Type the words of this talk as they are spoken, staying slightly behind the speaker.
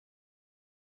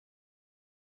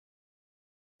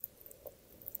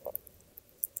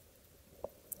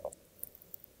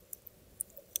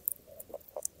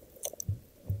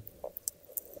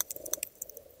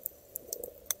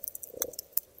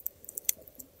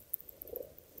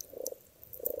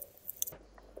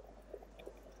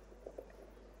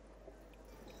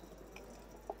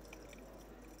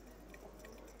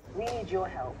need your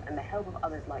help and the help of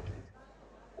others like you.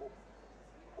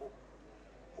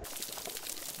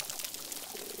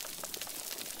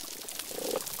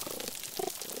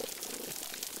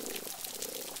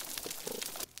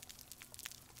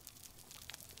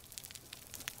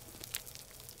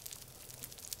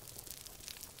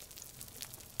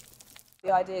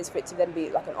 The idea is for it to then be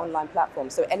like an online platform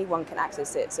so anyone can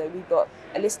access it. So we've got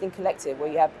a listening collective where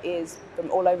you have ears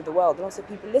from all over the world, and also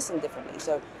people listen differently.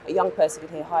 So a young person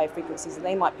can hear higher frequencies and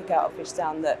they might pick out a fish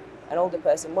sound that an older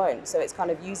person won't. So it's kind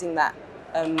of using that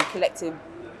collective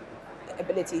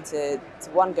ability to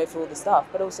one, go through all the stuff,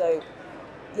 but also,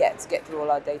 yeah, to get through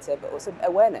all our data, but also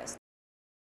awareness.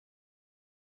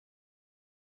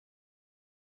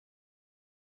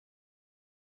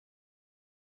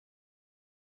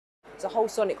 It's a whole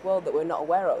sonic world that we're not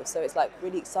aware of, so it's like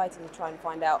really exciting to try and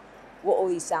find out what all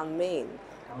these sounds mean.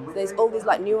 There's all these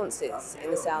like nuances in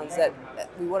the sounds that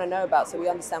we want to know about, so we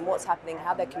understand what's happening,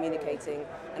 how they're communicating,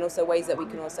 and also ways that we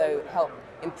can also help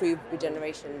improve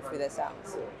regeneration through their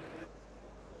sounds.